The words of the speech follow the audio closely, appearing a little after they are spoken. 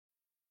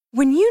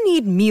When you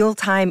need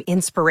mealtime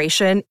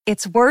inspiration,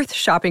 it's worth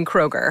shopping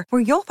Kroger,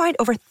 where you'll find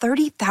over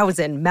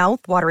 30,000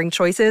 mouth-watering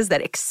choices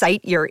that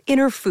excite your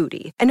inner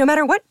foodie. And no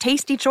matter what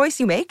tasty choice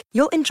you make,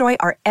 you'll enjoy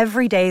our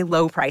everyday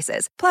low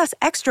prices, plus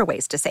extra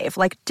ways to save,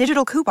 like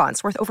digital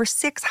coupons worth over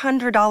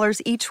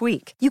 $600 each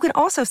week. You can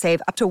also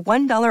save up to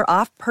 $1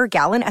 off per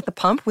gallon at the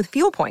pump with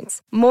fuel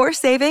points. More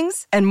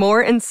savings and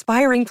more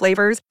inspiring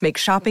flavors make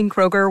shopping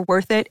Kroger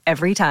worth it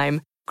every time.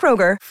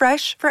 Kroger,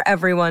 fresh for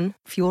everyone.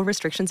 Fuel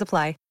restrictions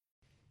apply.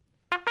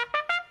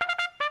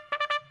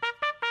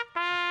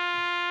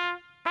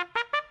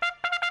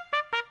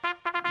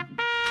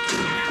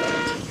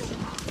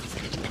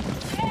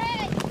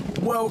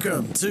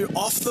 Welcome to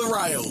Off the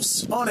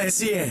Rails on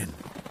SEN.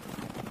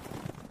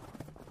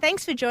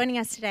 Thanks for joining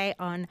us today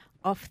on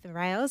Off the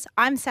Rails.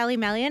 I'm Sally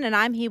Mallion and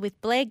I'm here with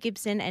Blair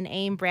Gibson and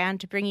Ian Brown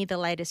to bring you the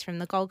latest from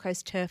the Gold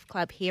Coast Turf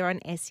Club here on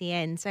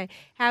SEN. So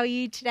how are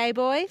you today,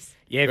 boys?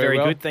 Yeah, very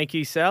well. Good. Thank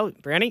you, Sal.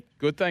 Brownie?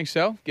 Good, thanks,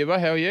 Sal. Gibbo,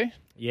 how are you?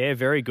 Yeah,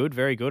 very good,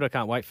 very good. I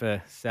can't wait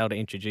for Sal to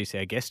introduce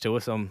our guest to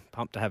us. I'm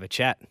pumped to have a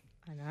chat.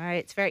 I know,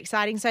 it's very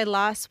exciting. So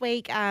last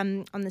week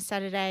on the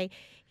Saturday,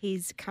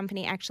 his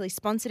company actually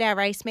sponsored our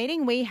race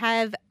meeting. We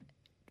have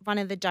one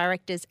of the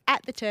directors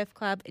at the Turf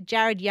Club,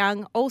 Jared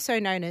Young, also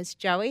known as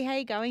Joey. How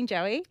you going,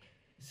 Joey?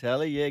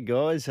 Sally, yeah,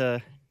 guys.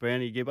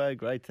 Brownie, Gibbo,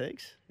 great,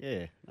 thanks.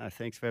 Yeah, no,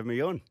 thanks for having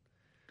me on.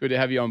 Good to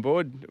have you on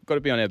board. Got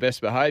to be on our best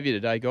behaviour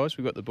today, guys.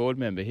 We've got the board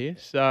member here.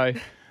 So,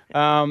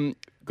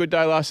 good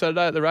day last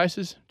Saturday at the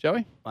races,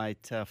 Joey?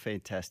 Mate,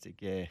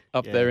 fantastic, yeah.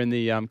 Up there in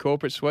the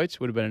corporate suites.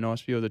 Would have been a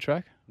nice view of the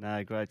track.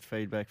 No, great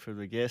feedback from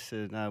the guests.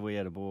 No, we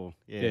had a ball.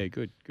 Yeah,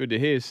 good. Good to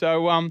hear.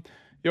 So,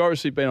 you've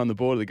obviously been on the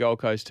board of the Gold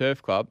Coast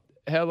Turf Club.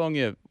 How long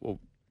you want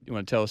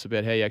to tell us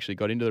about how you actually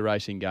got into the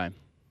racing game?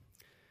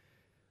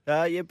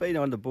 Yeah, been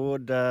on the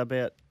board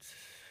about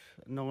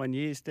 9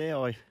 years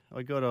now.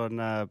 I got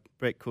on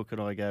Brett Cook and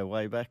I go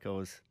way back. I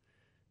was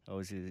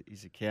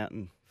his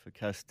accountant for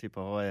Coast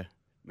Tipper Hire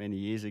many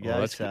years ago.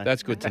 Oh,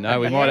 that's good to know.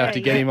 We might have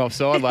to get him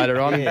offside later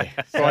on.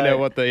 Find out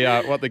what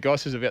the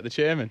goss is about the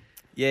chairman.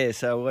 Yeah,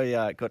 so we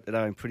got to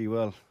know him pretty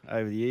well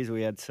over the years.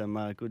 We had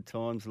some good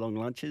times, long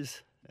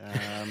lunches.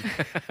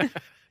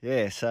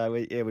 So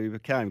we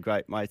became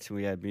great mates and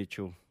we had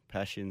mutual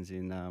passions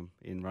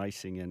in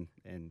racing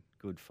and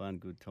good fun,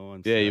 good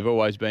times. Yeah, so, you've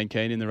always been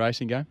keen in the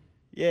racing game?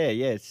 Yeah,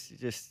 it's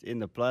just in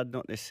the blood,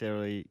 not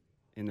necessarily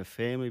in the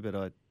family, but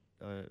I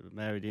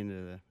married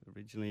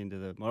originally into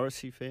the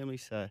Morrissey family,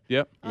 so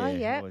yep.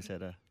 I always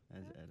had a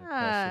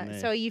passion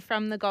there. So are you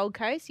from the Gold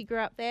Coast? You grew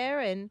up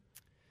there and...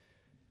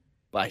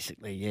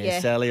 Basically, yeah.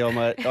 Sally,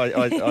 I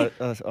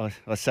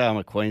say I'm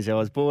a Queenslander. I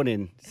was born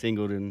in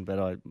Singleton,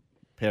 but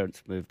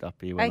parents moved up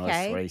here when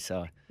I was 3,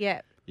 so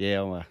yeah,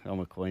 I'm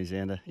a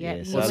Queenslander.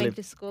 Yeah, so went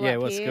to school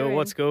up here.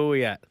 What school were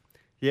you at?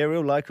 Yeah,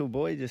 real local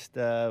boy. Just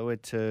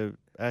went to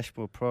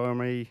Ashmore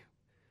Primary,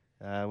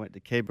 went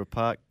to Canberra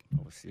Park,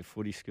 obviously a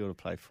footy school to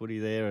play footy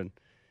there,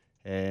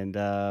 and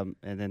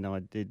then I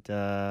did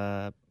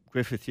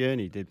Griffith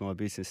Uni, did my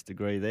business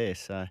degree there.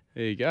 So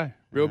there you go,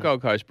 real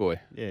Gold Coast boy.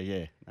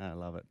 Yeah, no, I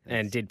love it.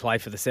 And did play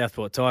for the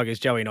Southport Tigers.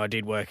 Joey and I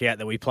did work out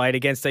that we played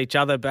against each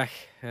other back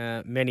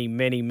many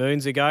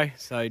moons ago.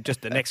 So just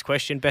the next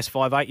question: best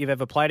 5'8" you've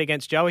ever played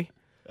against, Joey?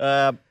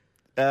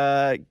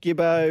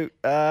 Gibbo,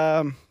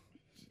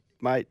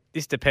 mate.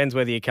 This depends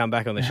whether you come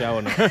back on the show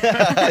or not.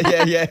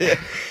 yeah.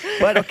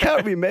 Mate, I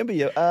can't remember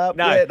you.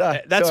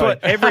 That's sorry.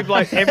 What every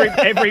bloke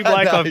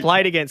I've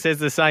played against says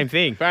the same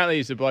thing. Apparently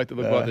he's the bloke that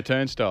looked like the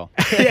turnstile.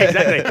 Yeah,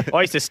 exactly.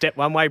 I used to step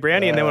one way,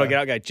 Brownie, and then when I get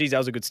out, I go, geez, that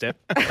was a good step.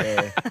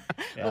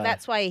 Well,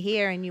 that's why you're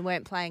here and you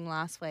weren't playing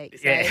last week.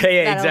 So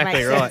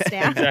exactly right.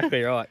 Now.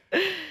 Exactly right.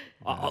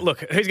 Look,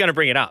 who's going to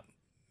bring it up?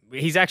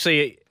 He's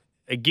actually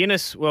a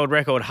Guinness World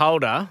Record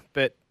holder,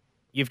 but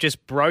you've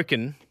just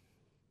broken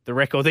the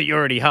record that you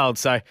already hold.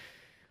 So,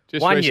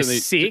 you're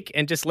sick,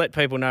 and just let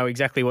people know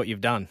exactly what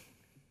you've done.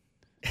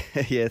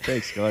 Yeah,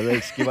 thanks, guys.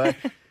 Thanks,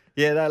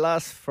 Gibbo.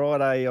 Last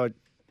Friday I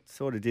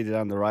sort of did it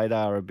under the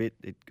radar a bit.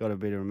 It got a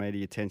bit of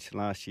media attention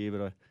last year,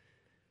 but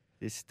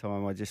this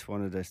time I just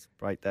wanted to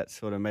break that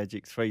sort of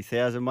magic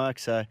 3,000 mark.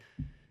 So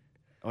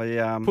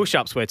I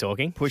push-ups we're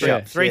talking.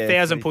 Push-ups.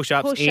 3,000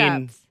 push-ups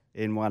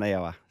in 1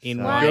 hour.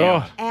 In 1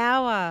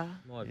 hour.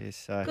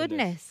 Yes,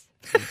 goodness.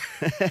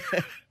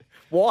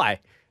 Why?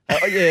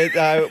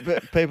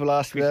 People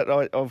ask me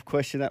that. I've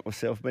questioned that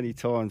myself many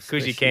times.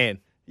 Because you can.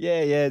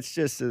 Yeah. It's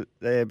just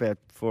about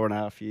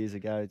 4.5 years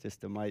ago.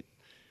 Just a mate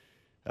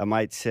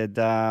said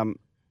they're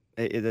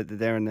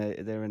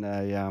in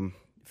a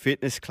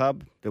fitness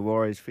club, the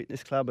Warriors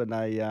Fitness Club, and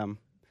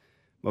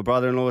my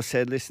brother-in-law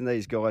said, "Listen,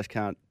 these guys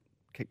can't.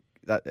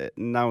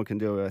 No one can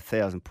do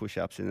 1,000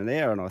 push-ups in an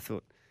hour." And I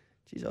thought,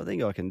 geez, I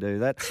think I can do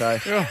that. So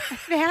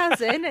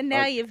 1,000, and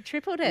now you've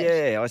tripled it.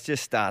 Yeah, I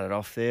just started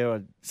off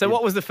there.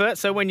 What was the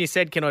first? So when you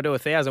said, "Can I do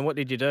 1,000?" What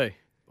did you do?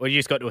 Or you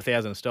just got to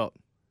 1,000 and stopped?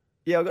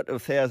 Yeah, I got to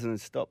 1,000 and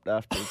stopped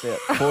after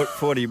about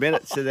 40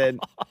 minutes, and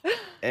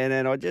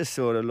then I just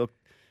sort of looked,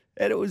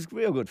 and it was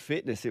real good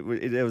fitness. There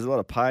was a lot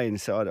of pain,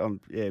 so I'm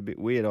a bit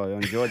weird. I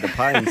enjoyed the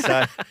pain,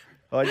 so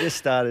I just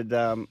started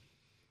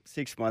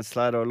 6 months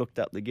later, I looked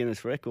up the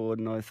Guinness record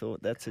and I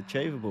thought that's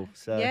achievable.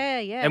 So Yeah,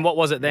 yeah. And what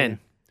was it then?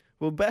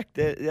 well, back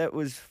there, that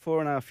was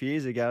 4.5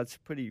 years ago. It's a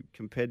pretty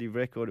competitive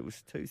record. It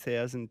was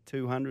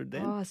 2,200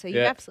 then. Oh, so you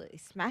Yeah. absolutely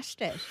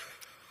smashed it.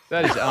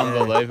 That is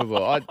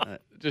unbelievable. I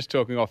just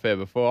talking off air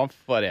before. I'm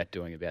flat out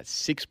doing about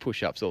 6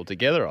 push-ups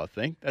altogether. I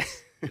think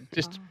it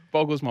just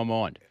boggles my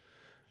mind.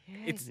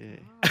 It's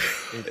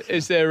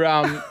Is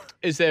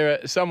there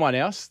someone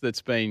else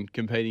that's been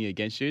competing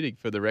against you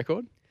for the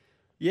record?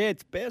 Yeah,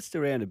 it's bounced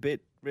around a bit.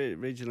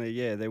 Originally,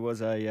 yeah, there was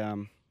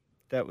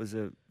that was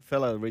a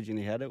fellow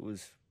originally had it,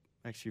 was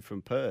actually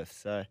from Perth,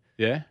 so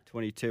Yeah.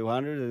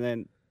 2,200,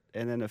 and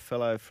then a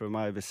fellow from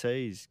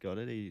overseas got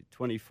it,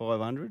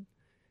 2,500,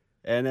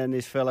 and then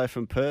this fellow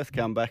from Perth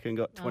come back and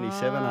got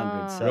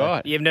 2,700. So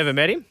Right. You've never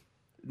met him?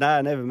 no,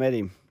 I never met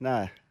him.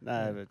 No,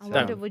 but I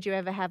wonder, would you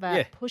ever have a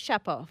Yeah.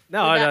 push-up off?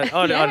 No, Would I that-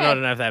 don't Yeah.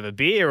 know if they have a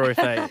beer or if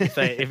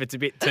it's a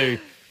bit too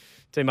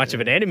much of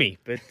an enemy.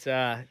 But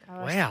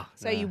wow.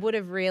 So you would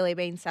have really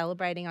been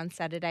celebrating on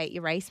Saturday at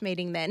your race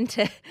meeting then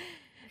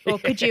or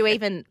could you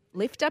even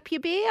lift up your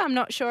beer? I'm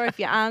not sure if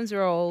your arms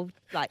were all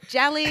like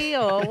jelly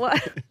or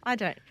what. I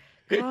don't.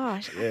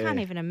 Gosh, I can't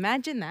even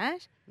imagine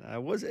that.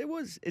 no, it's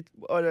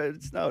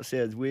no, it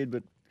sounds weird,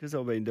 but because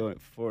I've been doing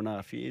it for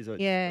 4.5 years,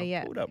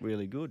 I pulled up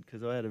really good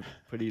because I had a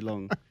pretty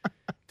long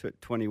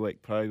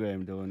 20-week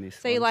program doing this.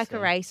 So you're one, like a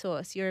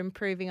racehorse. You're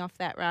improving off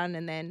that run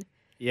and then.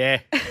 Yeah.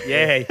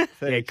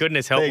 Thanks.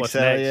 Goodness help Thanks, what's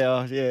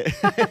next. yeah.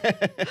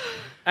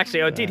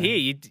 Actually, I did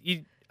hear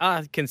you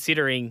are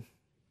considering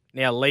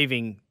now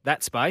leaving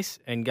that space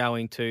and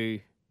going to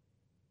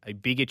a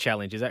bigger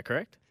challenge. Is that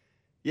correct?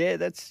 Yeah,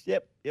 that's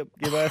yep.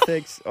 Gibbo,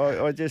 thanks.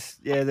 I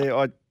just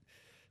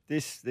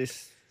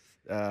this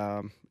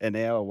an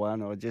hour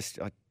one. I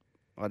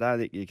don't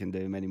think you can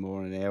do many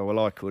more in an hour. Well,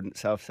 I couldn't.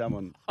 So if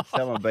someone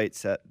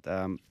beats that,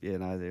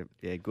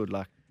 good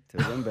luck to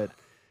them. But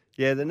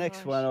yeah, the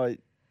next one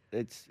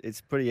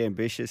it's pretty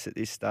ambitious at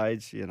this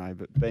stage,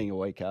 But being a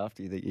week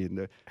after, you think you can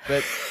do.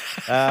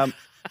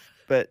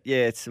 But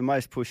yeah, it's the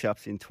most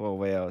push-ups in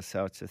 12 hours.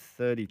 So it's a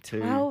 32.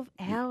 12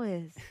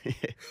 hours.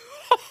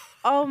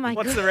 Oh, my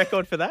God. What's the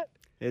record for that?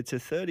 It's a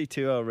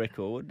 32-hour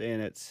record,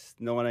 and it's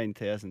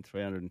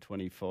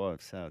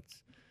 19,325. So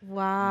it's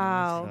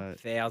Wow.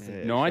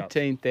 1,000.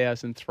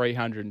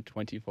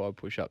 19,325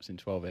 push-ups in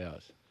 12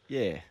 hours.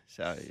 yeah.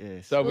 So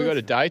yeah. So have we got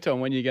a date on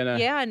when you're going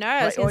to... Yeah, I know.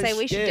 I was Mate, going to I say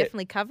we should yeah.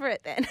 definitely cover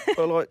it then.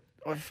 Well,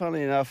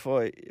 funnily enough,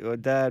 my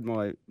dad,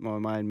 my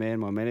main man,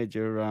 my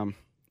manager,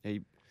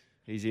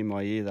 he's in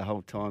my ear the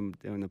whole time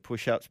doing the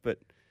push-ups. But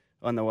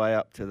on the way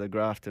up to the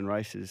Grafton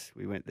races,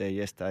 we went there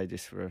yesterday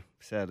just for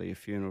sadly a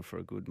funeral for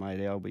a good mate,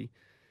 Albie.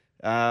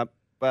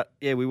 But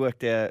yeah, we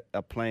worked out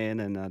a plan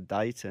and a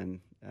date,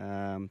 and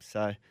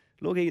so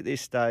looking at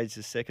this stage,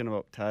 the 2nd of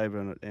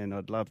October, and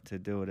I'd love to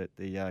do it at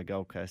the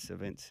Gold Coast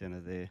Event Centre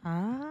there.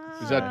 Ah.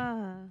 Is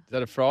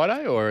that a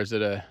Friday or is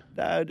it a...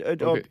 No,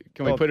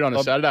 Can we put it on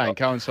a Saturday and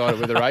coincide it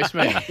with the race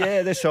meeting?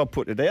 Yeah, that's how I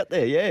put it out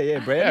there. Yeah,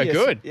 Brad. Yeah,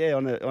 good. Yeah,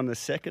 on the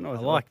 2nd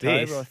of like October,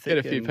 this. I think. Get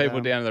a few and,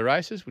 people down to the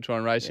races. We'll try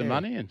and raise some yeah.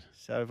 money. And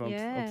So if I'm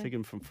Yeah.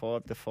 thinking from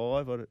 5 to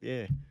 5.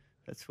 Yeah,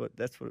 that's what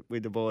we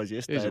devised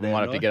yesterday. geez, we that might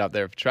have to night. get up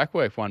there for track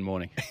work one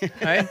morning.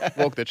 Hey,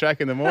 walk the track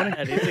in the morning.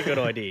 That is a good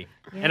idea.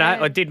 And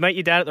Yeah. I did meet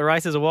your dad at the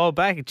races a while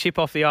back. Chip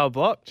off the old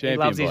block. He Champion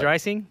loves his bloke.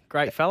 racing.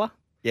 Great fella.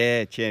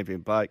 Yeah, champion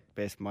bloke,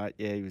 best mate.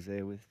 Yeah, he was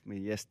there with me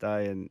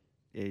yesterday, and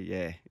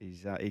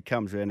he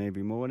comes around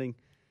every morning.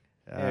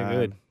 Yeah,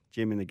 good.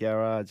 Gym in the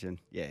garage, and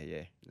no,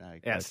 great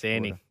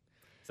Outstanding. supporter.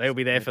 So he'll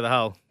be there for the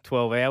whole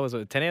 12 hours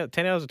or 10 hours,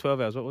 10 hours or 12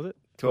 hours. What was it?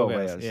 12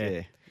 hours.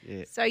 Yeah.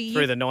 So you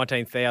Through the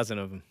 19,000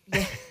 of them.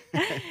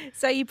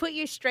 So you put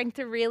your strength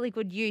to really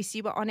good use.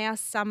 You were on our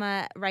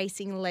Summer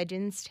Racing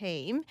Legends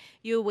team.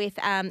 You were with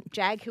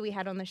Jag, who we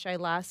had on the show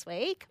last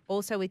week,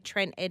 also with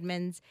Trent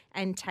Edmonds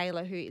and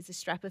Taylor, who is a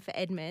strapper for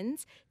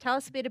Edmonds. Tell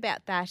us a bit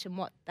about that and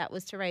what that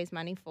was to raise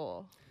money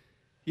for.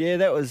 Yeah,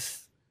 that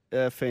was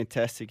a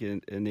fantastic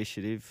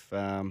initiative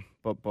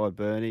by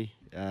Bernie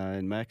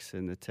and Max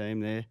and the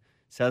team there.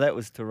 So that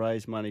was to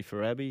raise money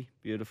for Abby,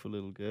 beautiful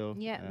little girl.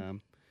 Yeah.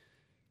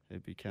 Who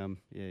become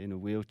in a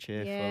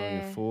wheelchair Yeah.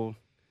 following a fall.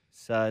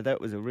 So that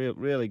was a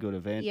really good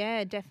event.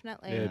 Yeah,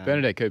 definitely. Yeah,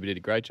 Bernadette Cooper did a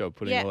great job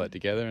putting Yeah. all that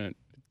together, and it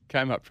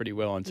came up pretty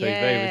well on TV.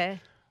 Yeah.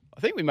 I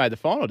think we made the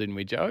final, didn't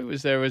we, Joey?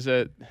 Was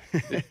it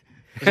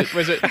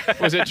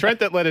Trent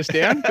that let us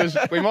down? Because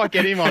we might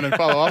get him on and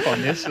follow up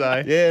on this.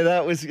 So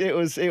Yeah,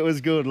 it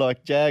was good.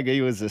 Like Jag,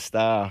 he was a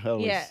star.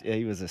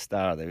 He was a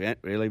star of the event,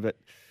 really. But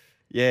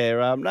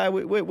yeah, no,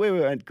 we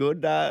weren't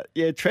good.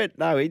 Trent,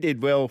 no, he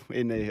did well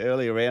in the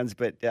earlier rounds,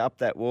 but up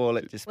that wall,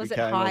 it just Was it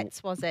became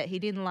heights, was it? He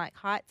didn't like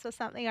heights or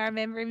something, I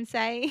remember him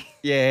saying.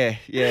 Yeah,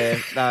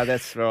 no,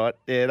 that's right.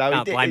 Yeah, no,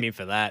 Can't blame him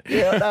for that.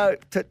 Yeah, no,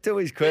 to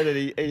his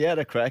credit, he had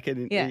a crack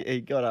and Yeah.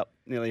 he got up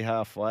nearly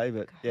halfway.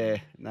 But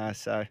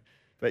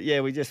but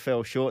yeah, we just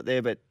fell short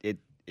there. But it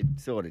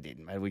sort of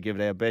didn't matter. We give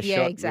it our best Yeah,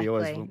 shot. exactly. We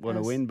always It want to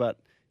was- win, but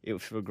it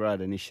was for a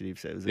great initiative.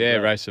 So it was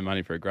raise some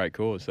money for a great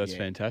cause. That's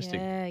fantastic.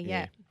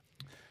 Yeah.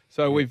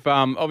 So we've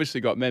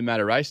obviously got Men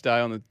Matter Race Day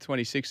on the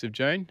 26th of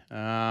June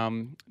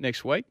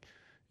next week.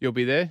 You'll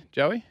be there,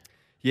 Joey?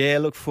 Yeah,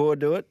 look forward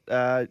to it.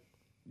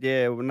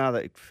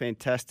 Another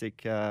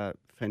fantastic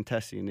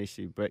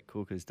initiative Brett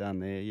Cook has done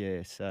there.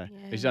 Yeah, so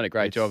he's done a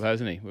great job,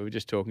 hasn't he? We were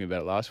just talking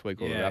about it last week,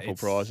 all the raffle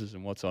it's- prizes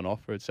and what's on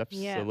offer. It's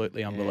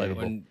absolutely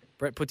unbelievable. When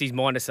Brett puts his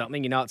mind to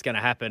something, you know it's going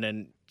to happen.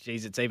 And,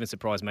 geez, it's even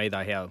surprised me,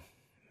 though,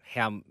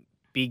 how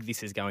big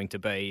this is going to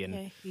be.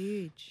 And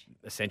huge.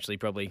 essentially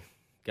probably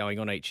going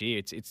on each year.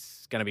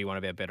 It's going to be one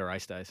of our better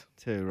race days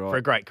too right. for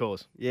a great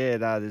cause. Yeah,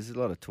 no, there's a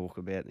lot of talk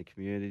about in the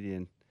community,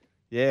 and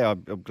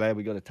I'm glad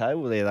we got a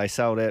table there. They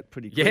sold out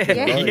pretty quick.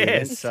 Yeah,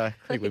 yes. So I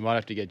think we might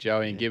have to get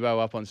Joey and Gibbo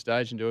up on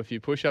stage and do a few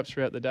push-ups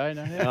throughout the day.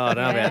 No? Oh, I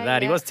don't know about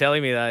that. He was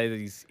telling me, though,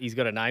 that he's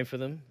got a name for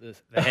them.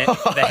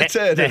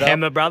 The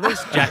Hammer Brothers,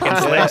 Jack and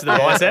Sledge, the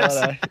biceps.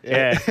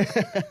 Yeah.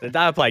 The day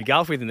I played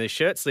golf with him, the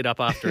shirt slid up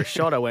after a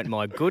shot. I went,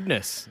 my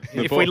goodness.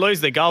 If we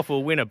lose the golf,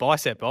 we'll win a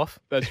bicep off.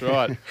 That's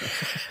right.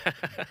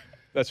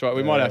 That's right.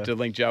 We might have to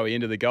link Joey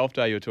into the golf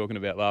day you were talking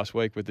about last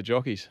week with the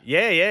jockeys.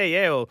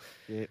 Yeah. Well,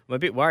 I'm a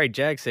bit worried.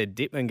 Jag said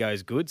Dipman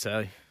goes good,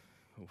 so,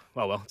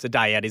 well, it's a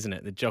day out, isn't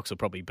it? The jocks will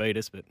probably beat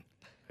us, but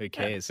who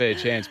cares? Fair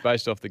chance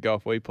based off the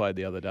golf we played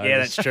the other day. Yeah,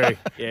 that's true.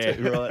 Yeah,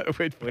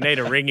 right. we need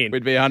a ring in.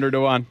 We'd be 100 to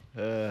 1.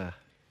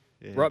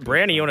 Right,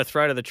 Brownie, you want to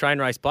throw to the train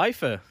race play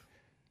for?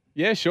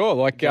 Yeah, sure.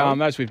 Like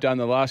as we've done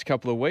the last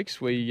couple of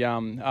weeks, we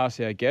asked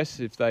our guests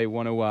if they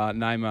want to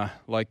name a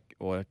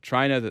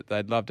trainer that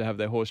they'd love to have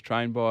their horse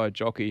trained by, a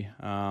jockey,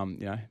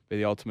 be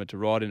the ultimate to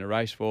ride in a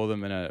race for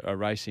them, and a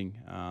racing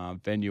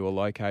venue or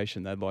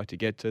location they'd like to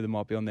get to that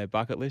might be on their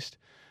bucket list.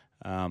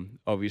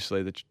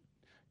 Obviously, the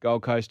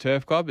Gold Coast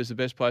Turf Club is the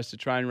best place to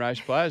train race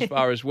players as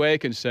far as we're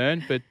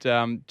concerned. But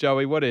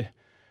Joey, do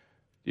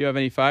you have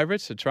any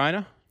favourites? A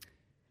trainer?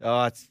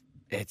 Oh,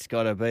 it's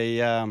got to be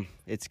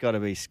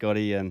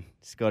Scotty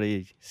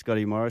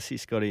Morrissey,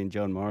 Scotty and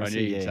John Morrissey.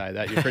 I knew you'd say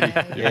that. You're pretty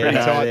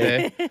tight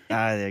there.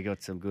 No, they've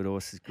got some good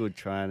horses, good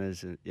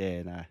trainers.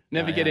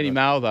 Never get any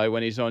mail though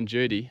when he's on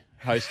duty.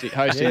 Hosting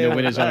the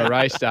winners on a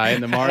race day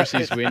and the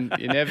Morrisseys win.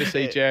 You never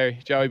see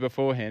Joey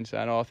beforehand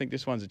saying, I think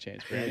this one's a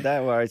chance.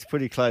 Don't worry, it's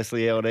pretty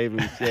closely held even.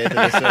 You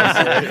don't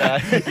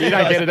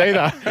get it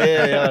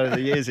either.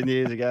 Years and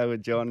years ago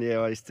with John,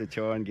 I used to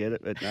try and get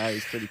it, but no,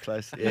 he's pretty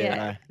close.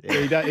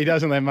 He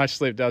doesn't let much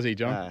slip, does he,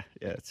 John?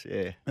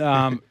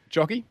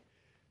 Jockey?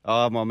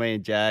 Oh, my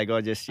man Jag,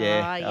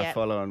 I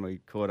follow and we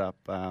caught up.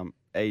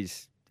 I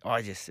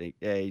just think,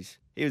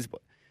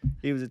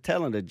 he was a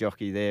talented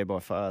jockey there, by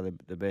far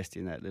the best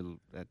in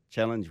that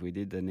challenge we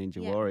did, the Ninja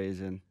Warriors,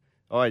 and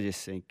I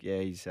just think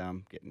he's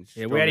getting stronger.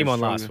 Yeah, we had him on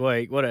last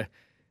week.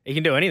 He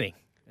can do anything.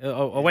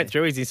 I went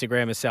through his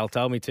Instagram as Sal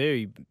told me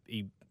to.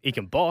 He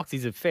can box.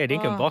 He's a fair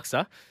dinkum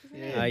boxer.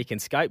 Yeah. He can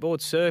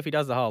skateboard, surf. He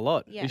does the whole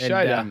lot. Yeah.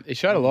 He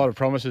showed a lot of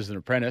promise as an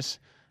apprentice.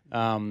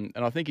 And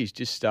I think he's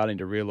just starting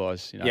to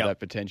realise, that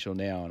potential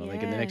now. And I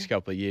think in the next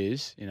couple of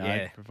years,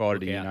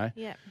 provided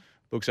he,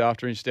 looks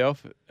after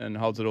himself and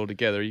holds it all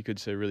together, you could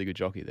see a really good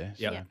jockey there.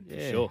 Yeah,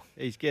 sure.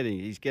 He's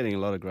getting a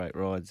lot of great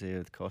rides there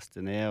with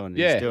Costa now, and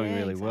he's doing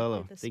really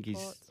well. I think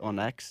he's on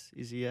Axe.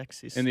 Is he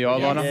Axe? In the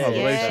eyeliner, I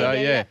believe so.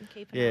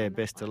 Yeah.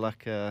 Best of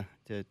luck to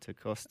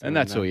Costa. And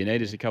that's all you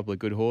need is a couple of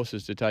good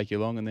horses to take you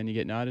along, and then you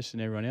get noticed,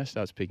 and everyone else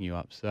starts picking you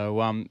up. So,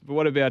 but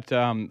what about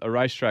a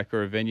racetrack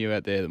or a venue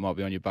out there that might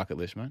be on your bucket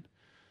list, mate?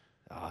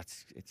 Oh,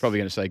 it's probably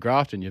going to say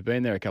Grafton. You've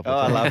been there a couple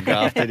of times. I love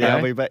Grafton. Yeah,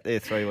 I'll be back there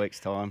 3 weeks'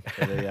 time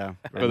for the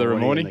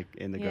Ramornie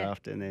in the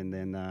Grafton,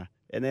 and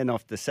then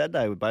off the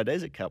Saturday with Bow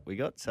Desert Cup we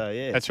got. So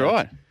that's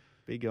right.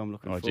 Big. I'm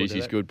looking forward. Oh, geez, to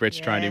he's that. good. Brett's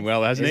trained him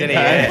well, hasn't he?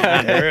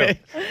 Yeah,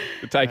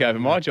 He'll take over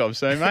my job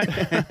soon, mate.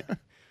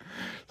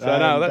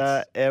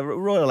 That's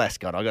Royal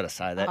Ascot. I got to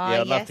say that.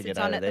 I'd love to get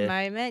on over at there. the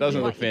moment.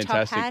 Doesn't you look want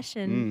fantastic. Your top hash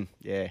and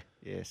Yeah.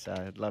 So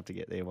I'd love to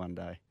get there one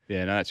day.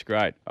 Yeah, no, that's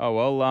great. Oh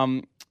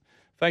well,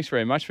 thanks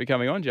very much for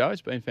coming on, Joe.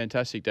 It's been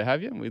fantastic to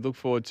have you, and we look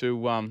forward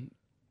to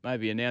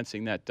maybe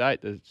announcing that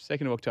date, the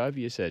 2nd of October.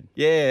 You said.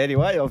 Yeah.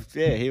 Anyway,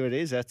 here it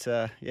is. That's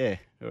write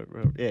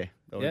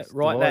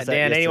that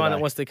down. Anyone that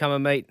wants to come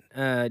and meet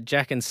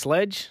Jack and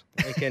Sledge,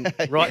 they can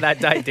write that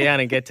date down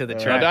and get to the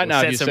track. I don't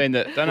know if you've seen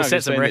the. We'll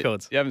set some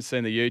records. You haven't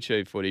seen the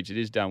YouTube footage. It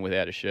is done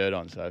without a shirt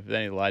on. So if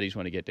any of the ladies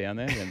want to get down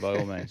there, then by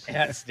all means.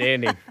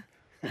 Outstanding.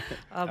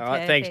 all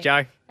right, thanks,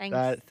 Joe.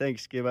 Thanks.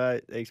 Thanks,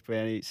 Gibbo. Thanks,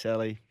 Brownie,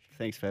 Sally.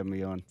 Thanks for having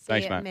me on.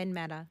 Thanks, See you mate. at Men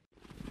Matter.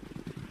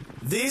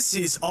 This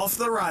is Off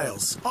the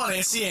Rails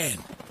on SEN.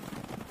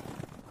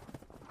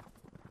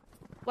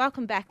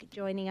 Welcome back.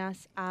 Joining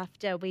us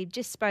after we've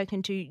just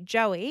spoken to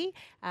Joey,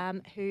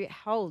 who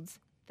holds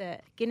the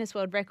Guinness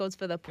World Records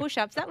for the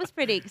push-ups. That was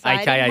pretty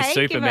exciting. AKA hey,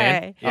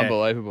 Superman. Gibbo? Yeah.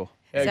 Unbelievable.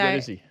 How good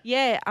is he?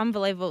 Yeah,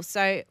 unbelievable.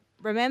 So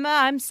remember,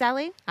 I'm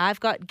Sally. I've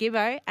got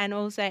Gibbo and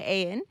also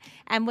Ian.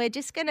 And we're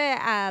just going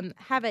to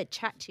have a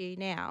chat to you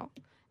now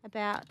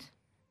about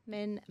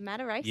Men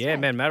Matter Race Yeah,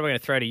 Day. Men Matter. We're going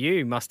to throw to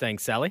you, Mustang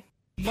Sally.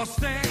 That's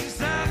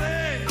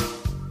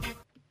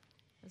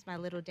my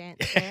little dance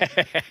there.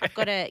 I've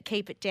got to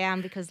keep it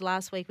down because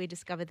last week we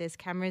discovered there's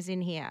cameras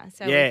in here.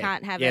 So we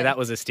can't have that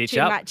was a stitch too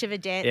up. much of a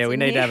dance. Yeah, we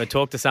need to have a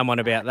talk to someone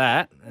about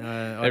that.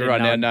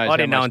 Everyone now knows I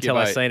didn't know how much until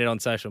I Gibbo- seen it on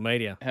social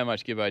media. How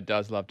much Gibbo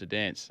does love to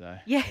dance. So.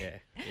 Yeah.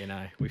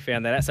 Yeah, we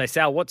found that out. So,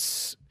 Sal,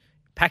 what's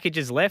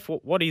packages left?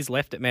 What is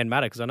left at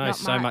Manmatta? Because I know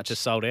Not much is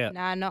sold out.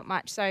 No, not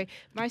much. So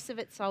most of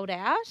it's sold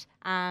out.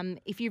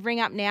 If you ring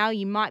up now,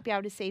 you might be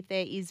able to see if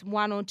there is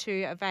one or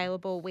two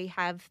available. We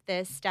have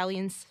the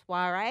Stallion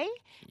Soiree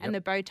and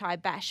the Bow Tie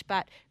Bash.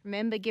 But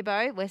remember,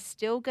 Gibbo, we're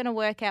still going to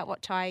work out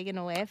what tie you're going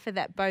to wear for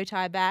that Bow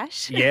Tie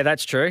Bash. Yeah,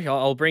 that's true.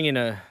 I'll bring in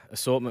a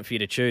assortment for you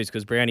to choose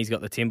because Brownie's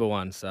got the timber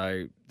one,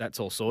 so that's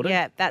all sorted.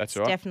 Yeah, that's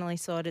right. definitely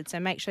sorted.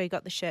 So make sure you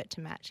got the shirt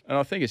to match. And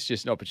I think it's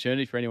just an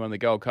opportunity for anyone on the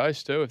Gold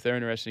Coast too, if they're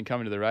interested in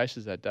coming to the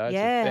races that day.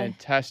 Yeah. It's a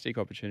fantastic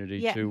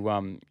opportunity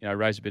to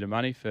raise a bit of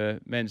money for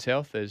Men's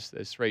Health. There's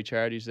 3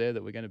 charities there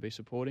that we're going to be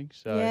supporting.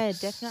 So Yeah,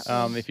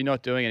 definitely. if you're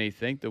not doing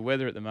anything, the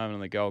weather at the moment on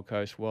the Gold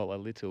Coast, while a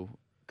little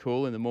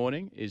cool in the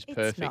morning, is It's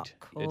perfect. not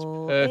cool. It's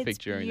perfect It's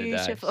during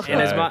beautiful. the day.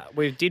 And as So-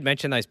 we did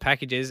mention those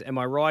packages, am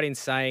I right in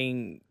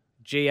saying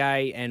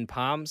GA and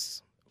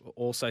Palms are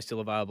also still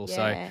available?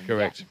 Yeah,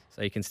 Correct.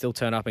 So you can still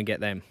turn up and get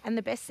them. And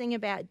the best thing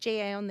about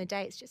GA on the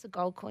day, it's just a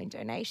gold coin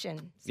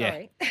donation.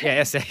 Sorry.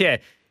 Yeah.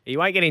 You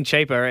won't get in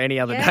cheaper any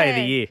other day of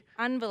the year.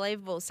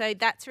 Unbelievable. So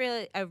that's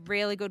really a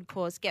really good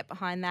cause. Get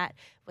behind that.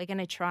 We're going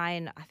to try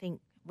and I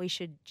think we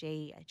should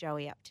G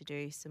Joey up to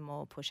do some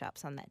more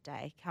push-ups on that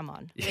day. Come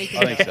on. We can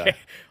I do think it. so.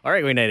 I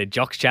reckon we need a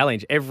jocks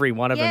challenge. Every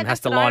one of Yeah, them has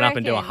that's to what I line up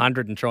and do reckon.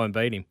 100 and try and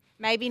beat him.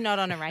 Maybe not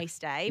on a race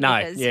day. No,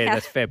 because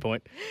that's a fair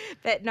point.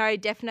 But no,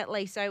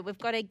 definitely. So we've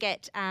got to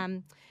get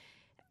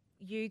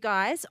you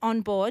guys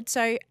on board.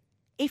 So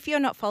if you're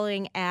not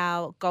following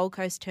our Gold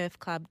Coast Turf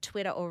Club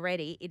Twitter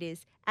already, it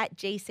is at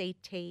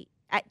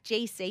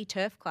GC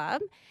Turf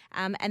Club.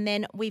 And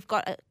then we've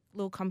got a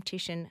little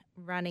competition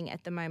running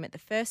at the moment. The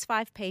first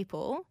 5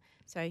 people,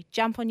 so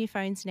jump on your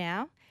phones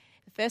now.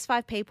 The first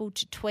 5 people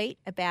to tweet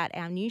about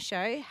our new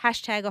show,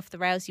 hashtag Off the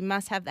Rails. You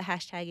must have the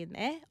hashtag in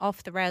there,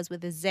 Off the Rails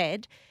with a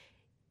Z.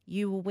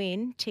 You will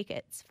win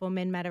tickets for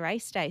Manmatta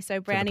Race Day. So,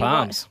 Brownie, to the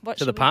Palms. what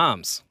To should the we-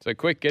 Palms. So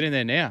quick, get in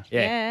there now.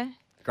 Yeah.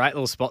 Great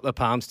little spot, the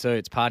Palms too.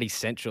 It's party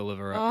central of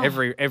Oh.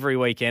 every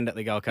weekend at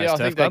the Gold Coast Yeah, I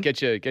Turf think Club.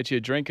 they get you a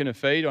drink and a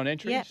feed on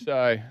entry. Yep.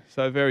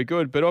 So very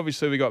good. But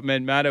obviously we got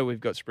Manmatta, we've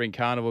got Spring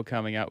Carnival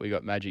coming up, we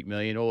got Magic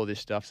Million. All of this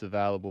stuff's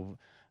available.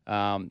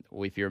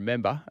 If you're a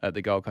member at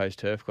the Gold Coast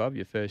Turf Club,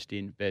 you're first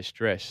in, best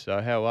dressed. So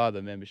how are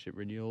the membership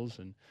renewals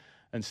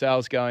and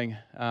sales going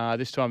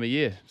this time of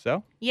year,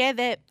 Sal? Yeah,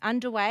 they're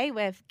underway.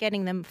 We're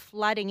getting them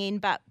flooding in,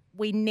 but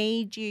we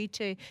need you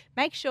to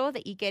make sure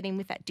that you get in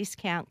with that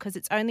discount because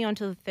it's only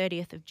until the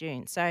 30th of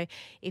June. So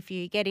if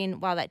you get in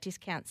while that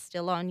discount's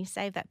still on, you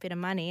save that bit of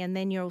money and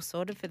then you're all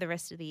sorted for the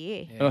rest of the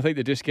year. And I think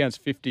the discount's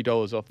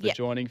 $50 off the Yep.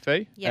 joining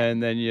fee. Yep.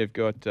 And then you've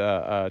got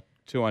a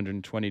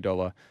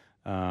 $220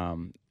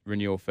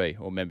 renewal fee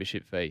or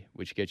membership fee,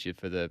 which gets you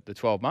for the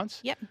 12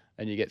 months. Yep.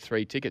 And you get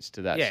 3 tickets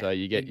to that. Yeah. So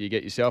you get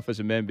yourself as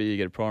a member, you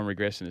get a primary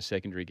guest and a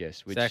secondary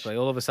guest. Which Exactly.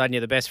 All of a sudden,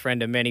 you're the best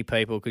friend of many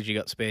people because you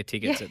got spare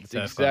tickets at the That's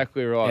Turf Club.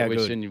 exactly right. How Which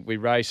good. and we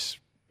race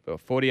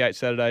 48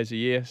 Saturdays a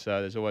year, so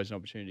there's always an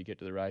opportunity to get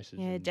to the races.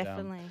 Yeah, and,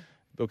 definitely.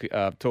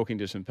 talking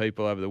to some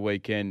people over the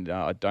weekend,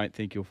 I don't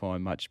think you'll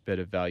find much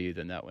better value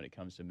than that when it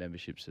comes to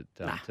memberships at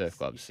Turf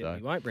Clubs. You So,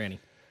 won't, Brownie.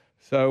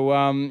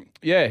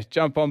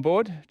 jump on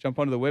board, jump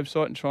onto the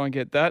website and try and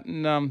get that.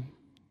 And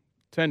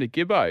turn to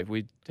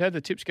Gibbo. How'd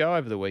the tips go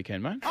over the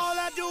weekend, mate? All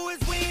I do is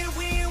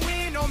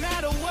win, no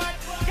matter what.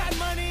 Got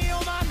money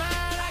on my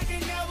mind, I can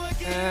never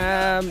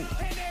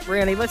get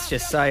Brownie, let's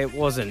just say it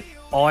wasn't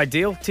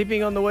ideal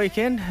tipping on the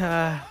weekend.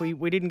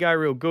 We didn't go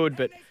real good,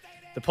 but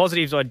the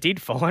positives I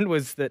did find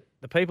was that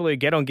the people who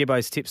get on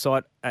Gibbo's tip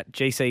site at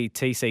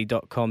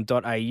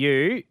gctc.com.au,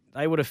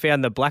 they would have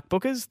found the black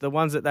bookers, the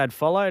ones that they'd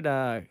followed.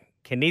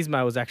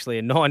 Kenismo was actually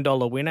a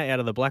 $9 winner out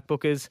of the black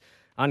bookers.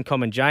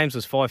 Uncommon James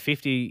was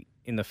 $5.50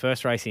 in the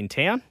first race in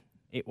town.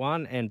 It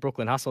won, and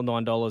Brooklyn Hustle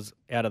 $9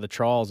 out of the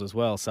trials as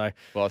well. So,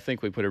 Well, I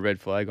think we put a red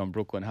flag on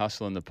Brooklyn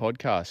Hustle in the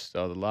podcast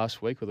the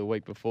last week or the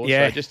week before.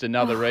 Yeah. So just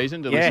another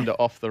reason to Yeah. listen to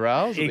Off the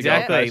Rails. at the Gold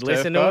exactly. Coast Turf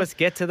Listen to Club. us.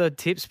 Get to the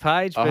tips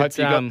page. I but, hope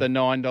you got the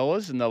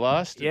 $9 in the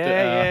last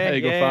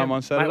Eagle Farm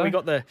on Saturday. Mate, we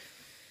got the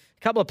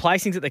couple of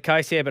placings at the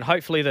coast, but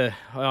hopefully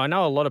I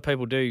know a lot of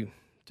people do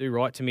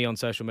write to me on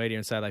social media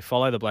and say they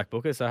follow the Black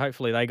Booker, so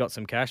hopefully they got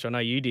some cash. I know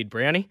you did,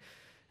 Brownie.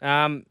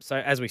 So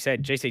as we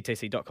said,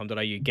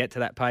 gctc.com.au, get to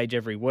that page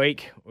every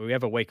week. We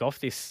have a week off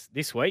this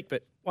week,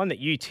 but one that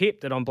you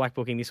tipped that I'm black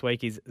booking this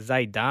week is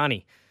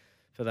Zaydani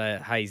for the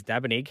Hayes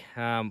Dabenig.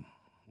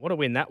 What a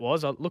win that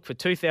was. I'll look for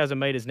 2,000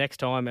 metres next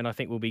time, and I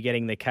think we'll be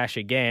getting the cash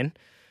again.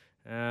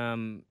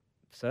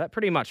 So that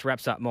pretty much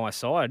wraps up my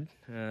side.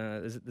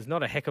 There's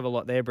not a heck of a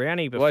lot there,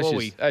 Brownie.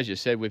 As you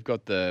said, we've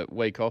got the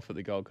week off at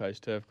the Gold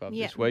Coast Turf Club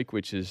Yep. this week,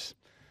 which is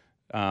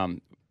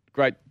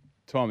great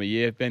time of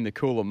year. Been the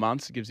cooler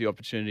months. It gives the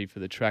opportunity for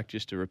the track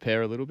just to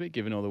repair a little bit,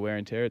 given all the wear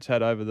and tear it's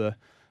had over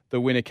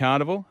the winter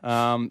carnival.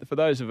 For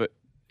those of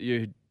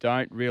you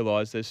don't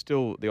realise there's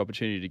still the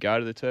opportunity to go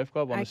to the Turf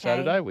Club on a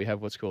Saturday. We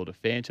have what's called a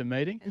Phantom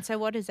meeting. And so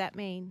what does that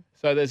mean?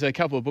 So there's a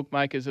couple of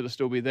bookmakers that'll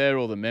still be there.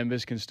 All the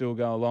members can still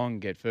go along,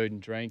 get food and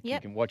drink.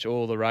 Yep. You can watch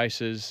all the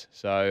races.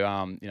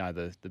 So,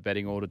 the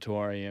betting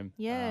auditorium,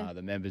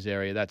 the members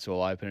area, that's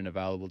all open and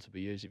available to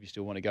be used if you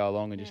still want to go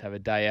along and just have a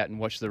day out and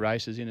watch the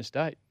races in a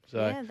state.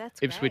 So that's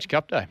Ipswich great.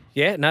 Cup Day.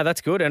 Yeah, no,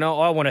 that's good. And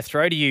I want to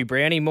throw to you,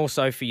 Brownie, more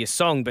so for your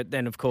song, but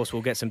then, of course,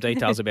 we'll get some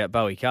details about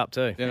Bowie Cup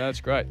too. Yeah,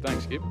 that's great.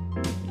 Thanks, Skip.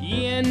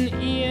 Ian.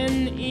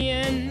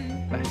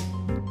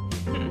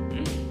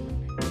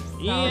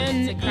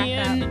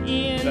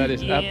 That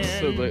is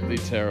absolutely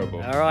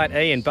terrible. All right,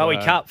 Ian, Bowie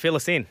Cup, fill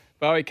us in.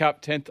 Bowie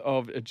Cup, 10th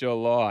of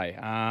July.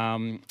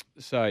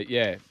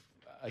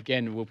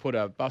 Again, we'll put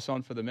a bus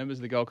on for the members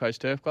of the Gold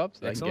Coast Turf Club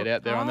so they can get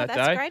out there on that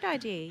that's day. a great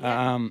idea.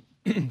 Yeah.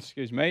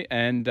 Excuse me.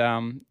 And,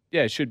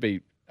 it should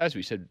be, as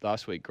we said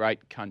last week,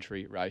 great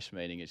country race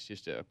meeting. It's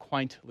just a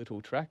quaint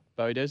little track,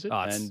 Bow Desert.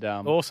 Oh, it's and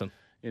awesome.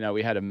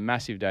 We had a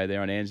massive day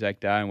there on Anzac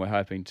Day, and we're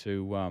hoping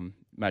to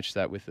match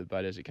that with the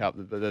Bow Desert Cup.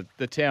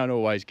 The town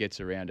always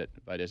gets around it,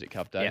 Bow Desert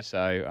Cup Day. Yep.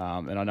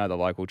 So, and I know the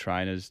local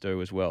trainers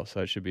do as well.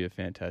 So it should be a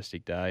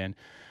fantastic day. And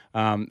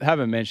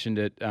haven't mentioned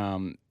it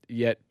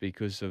yet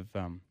because of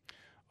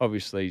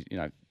obviously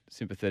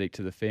sympathetic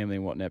to the family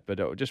and whatnot.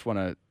 But I just want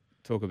to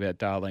talk about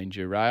Darlene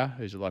Jurea,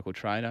 who's a local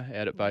trainer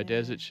out at Bow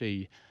Desert.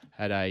 She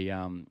had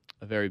a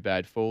very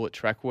bad fall at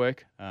track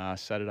work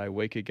Saturday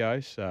week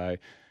ago.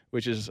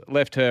 Which has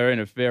left her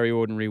in a very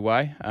ordinary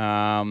way.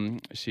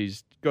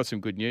 She's got some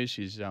good news.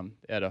 She's out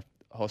of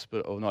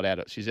hospital, or not out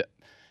of, she's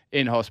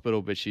in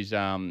hospital, but she's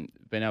been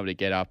able to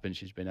get up and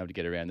she's been able to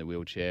get around the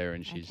wheelchair,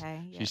 and she's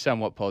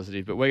somewhat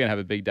positive. But we're going to have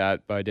a big day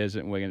at Bow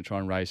Desert, and we're going to try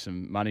and raise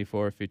some money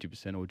for her,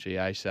 50% all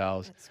GA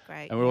sales. That's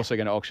great. And we're also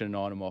going to auction an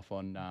item off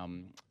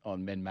on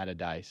Men Matter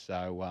Day.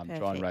 So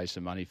try and raise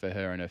some money for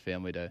her and her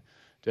family to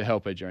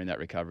help her during that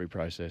recovery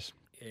process.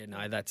 Yeah,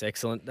 no, that's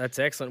excellent. That's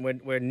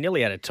excellent. We're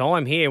nearly out of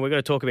time here. We've got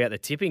to talk about the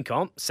tipping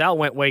comp. Sal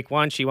went week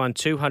one. She won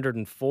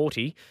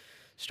 240.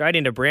 Straight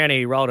into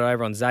Brownie, who rolled it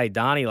over on Zayd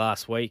Darney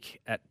last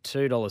week at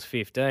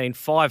 $2.15.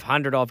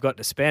 500 I've got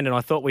to spend, and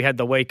I thought we had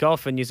the week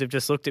off, and you have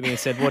just looked at me and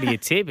said, "What are you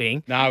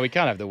tipping?" No, we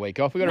can't have the week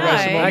off. We've got to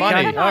raise some more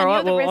money. Come on, all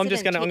right. you're Well,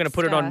 the I'm going to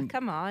put it on.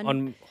 Come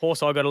On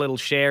horse. I got a little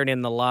sharing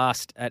in the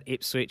last at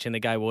Ipswich in the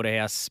Gay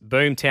Waterhouse.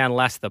 Boomtown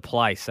last the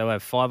place, so I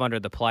have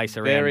 500 the place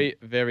around. Very,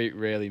 very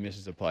rarely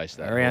misses a place.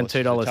 That Around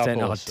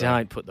 $2.10. Oh,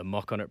 don't put the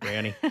mock on it,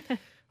 Brownie.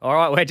 All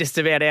right, we're just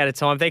about out of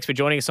time. Thanks for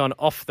joining us on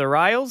Off the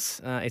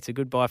Rails. It's a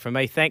goodbye from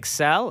me. Thanks,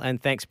 Sal,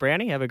 and thanks,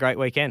 Brownie. Have a great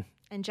weekend.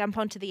 And jump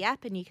onto the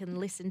app and you can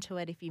listen to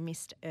it if you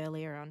missed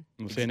earlier on.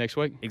 We'll see you next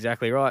week.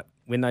 Exactly right.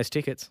 Win those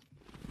tickets.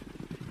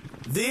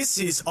 This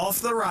is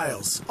Off the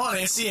Rails on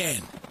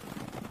SEN.